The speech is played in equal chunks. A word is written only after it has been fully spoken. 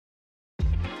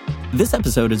This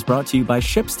episode is brought to you by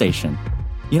ShipStation.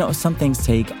 You know, some things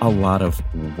take a lot of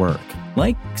work,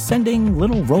 like sending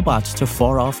little robots to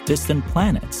far-off distant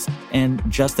planets. And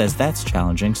just as that's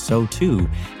challenging, so too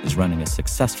is running a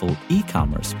successful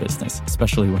e-commerce business,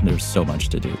 especially when there's so much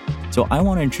to do. So I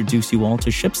want to introduce you all to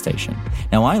ShipStation.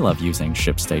 Now, I love using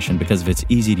ShipStation because of its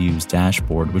easy-to-use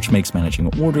dashboard, which makes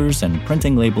managing orders and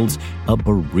printing labels a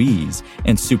breeze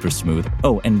and super smooth.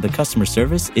 Oh, and the customer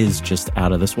service is just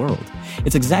out of this world.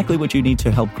 It's exactly what you need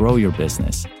to help grow your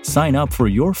business. Sign up for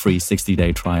your free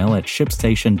 60-day trial at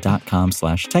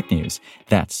shipstation.com/technews.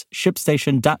 That's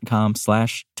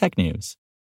shipstation.com/technews. A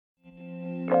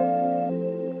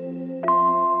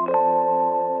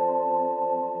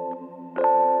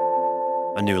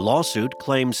new lawsuit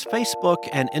claims Facebook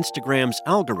and Instagram's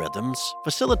algorithms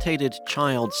facilitated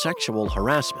child sexual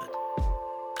harassment.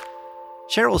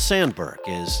 Sheryl Sandberg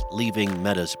is leaving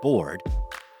Meta's board.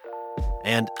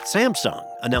 And Samsung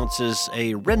announces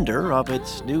a render of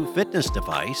its new fitness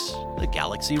device, the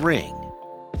Galaxy Ring.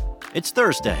 It's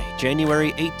Thursday,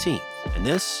 January 18th, and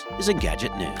this is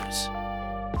Engadget News.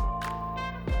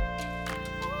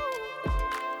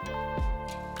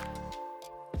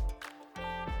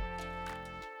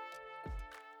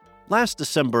 Last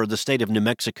December, the state of New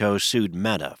Mexico sued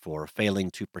Meta for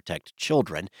failing to protect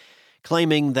children,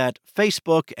 claiming that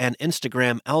Facebook and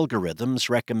Instagram algorithms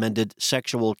recommended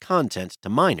sexual content to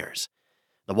minors.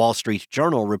 The Wall Street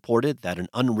Journal reported that an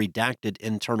unredacted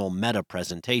internal Meta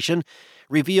presentation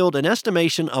revealed an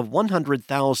estimation of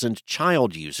 100,000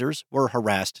 child users were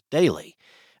harassed daily.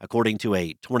 According to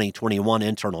a 2021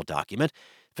 internal document,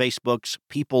 Facebook's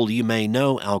People You May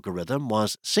Know algorithm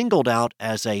was singled out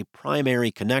as a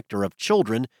primary connector of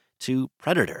children to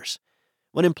predators.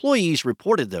 When employees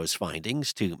reported those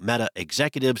findings to Meta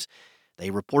executives, they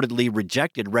reportedly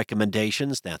rejected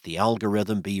recommendations that the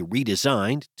algorithm be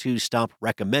redesigned to stop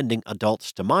recommending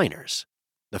adults to minors.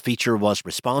 The feature was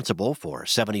responsible for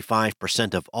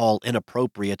 75% of all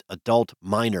inappropriate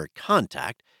adult-minor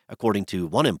contact, according to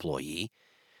one employee.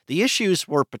 The issues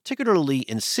were particularly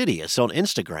insidious on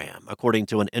Instagram, according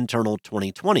to an internal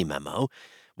 2020 memo,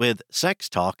 with sex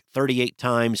talk 38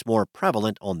 times more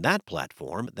prevalent on that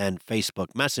platform than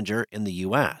Facebook Messenger in the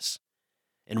U.S.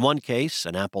 In one case,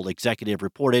 an Apple executive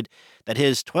reported that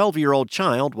his 12-year-old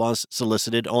child was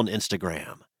solicited on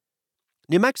Instagram.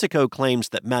 New Mexico claims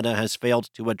that Meta has failed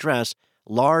to address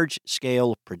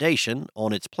large-scale predation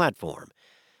on its platform,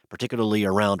 particularly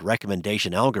around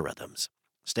recommendation algorithms.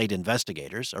 State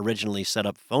investigators originally set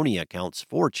up phony accounts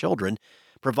for children,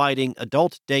 providing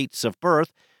adult dates of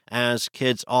birth, as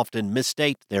kids often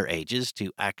misstate their ages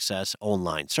to access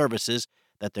online services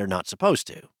that they're not supposed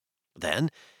to. Then,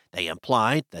 they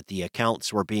implied that the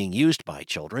accounts were being used by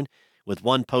children, with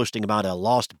one posting about a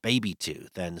lost baby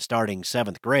tooth and starting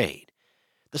 7th grade.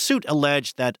 The suit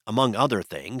alleged that, among other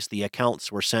things, the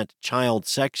accounts were sent child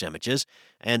sex images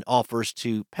and offers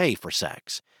to pay for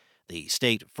sex. The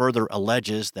state further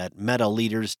alleges that Meta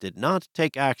leaders did not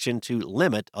take action to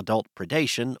limit adult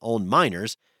predation on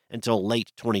minors until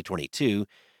late 2022,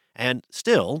 and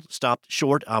still stopped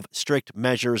short of strict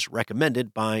measures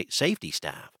recommended by safety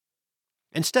staff.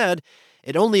 Instead,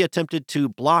 it only attempted to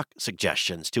block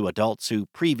suggestions to adults who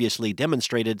previously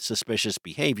demonstrated suspicious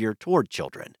behavior toward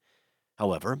children.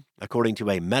 However, according to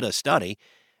a Meta study,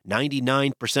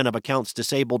 99% of accounts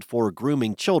disabled for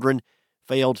grooming children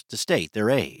failed to state their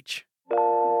age.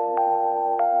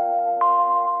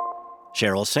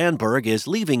 Sheryl Sandberg is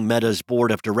leaving Meta's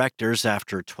board of directors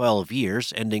after 12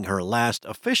 years, ending her last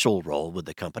official role with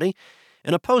the company.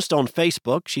 In a post on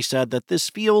Facebook, she said that this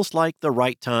feels like the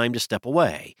right time to step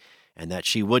away, and that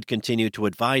she would continue to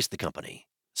advise the company.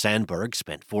 Sandberg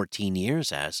spent 14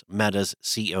 years as Meta's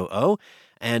COO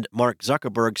and Mark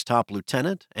Zuckerberg's top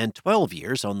lieutenant, and 12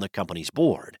 years on the company's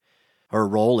board. Her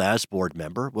role as board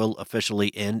member will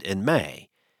officially end in May.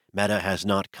 Meta has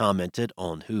not commented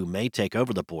on who may take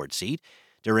over the board seat.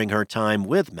 During her time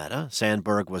with Meta,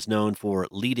 Sandberg was known for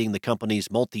leading the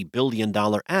company's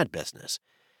multi-billion-dollar ad business.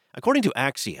 According to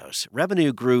Axios,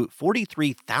 revenue grew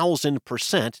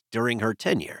 43,000% during her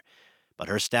tenure, but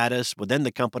her status within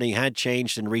the company had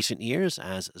changed in recent years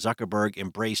as Zuckerberg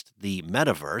embraced the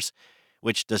metaverse,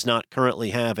 which does not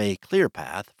currently have a clear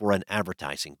path for an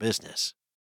advertising business.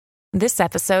 This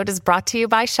episode is brought to you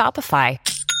by Shopify.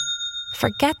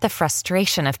 Forget the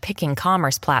frustration of picking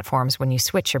commerce platforms when you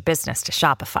switch your business to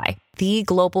Shopify, the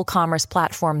global commerce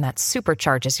platform that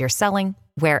supercharges your selling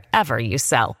wherever you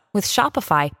sell. With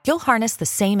Shopify, you'll harness the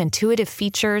same intuitive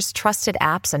features, trusted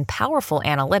apps, and powerful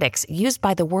analytics used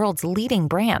by the world's leading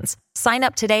brands. Sign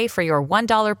up today for your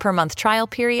 $1 per month trial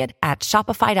period at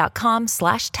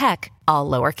shopify.com/tech, all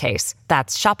lowercase.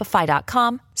 That's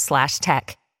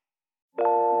shopify.com/tech.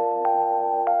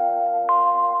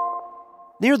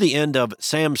 Near the end of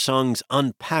Samsung's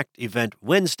Unpacked event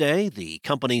Wednesday, the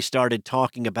company started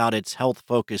talking about its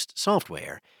health-focused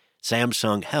software,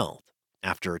 Samsung Health,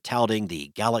 after touting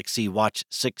the Galaxy Watch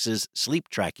 6's sleep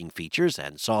tracking features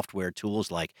and software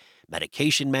tools like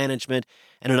medication management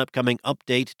and an upcoming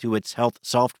update to its health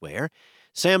software.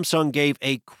 Samsung gave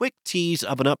a quick tease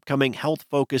of an upcoming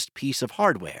health-focused piece of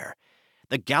hardware,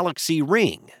 the Galaxy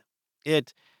Ring.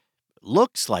 It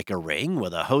looks like a ring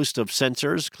with a host of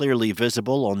sensors clearly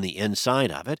visible on the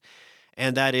inside of it,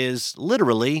 and that is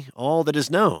literally all that is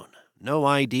known. No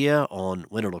idea on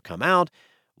when it'll come out,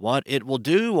 what it will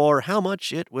do, or how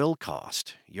much it will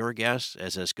cost. Your guess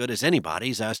is as good as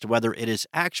anybody's as to whether it is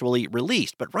actually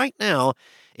released, but right now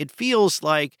it feels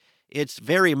like it's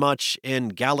very much in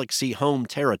Galaxy Home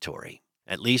territory.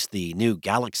 At least the new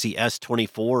Galaxy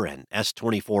S24 and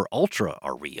S24 Ultra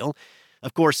are real.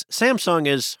 Of course, Samsung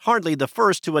is hardly the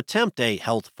first to attempt a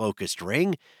health-focused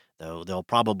ring, though they'll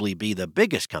probably be the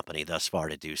biggest company thus far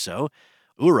to do so.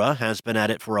 Oura has been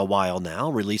at it for a while now,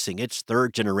 releasing its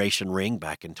third-generation ring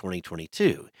back in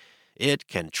 2022. It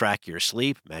can track your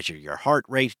sleep, measure your heart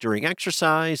rate during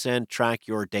exercise, and track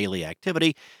your daily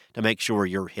activity to make sure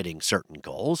you're hitting certain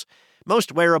goals.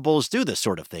 Most wearables do this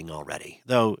sort of thing already,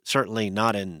 though certainly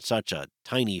not in such a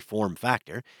tiny form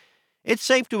factor. It's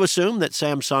safe to assume that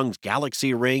Samsung's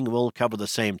Galaxy Ring will cover the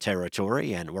same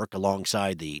territory and work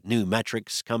alongside the new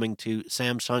metrics coming to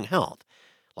Samsung Health,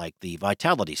 like the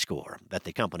Vitality Score that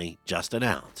the company just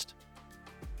announced.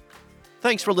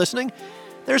 Thanks for listening.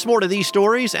 There's more to these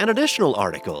stories and additional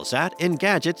articles at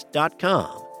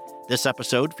Engadget.com. This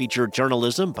episode featured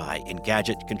journalism by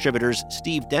Engadget contributors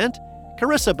Steve Dent,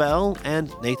 Carissa Bell,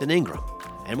 and Nathan Ingram,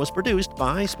 and was produced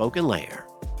by Spoken Layer.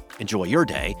 Enjoy your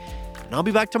day, and I'll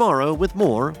be back tomorrow with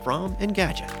more from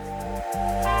Engadget.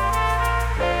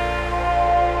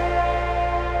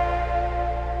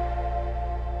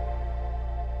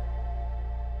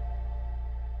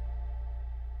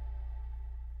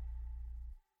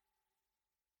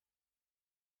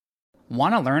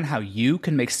 Want to learn how you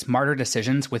can make smarter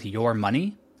decisions with your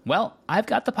money? Well, I've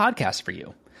got the podcast for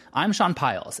you. I'm Sean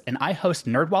Piles, and I host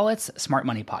NerdWallet's Smart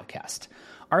Money Podcast.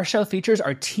 Our show features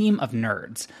our team of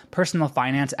nerds, personal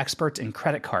finance experts in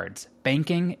credit cards,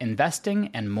 banking, investing,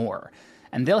 and more.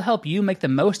 And they'll help you make the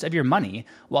most of your money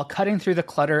while cutting through the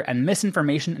clutter and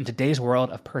misinformation in today's world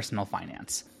of personal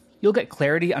finance. You'll get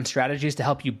clarity on strategies to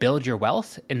help you build your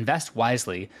wealth, invest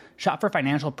wisely, shop for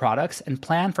financial products, and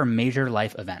plan for major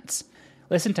life events.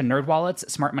 Listen to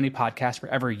NerdWallet's Smart Money Podcast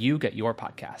wherever you get your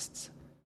podcasts.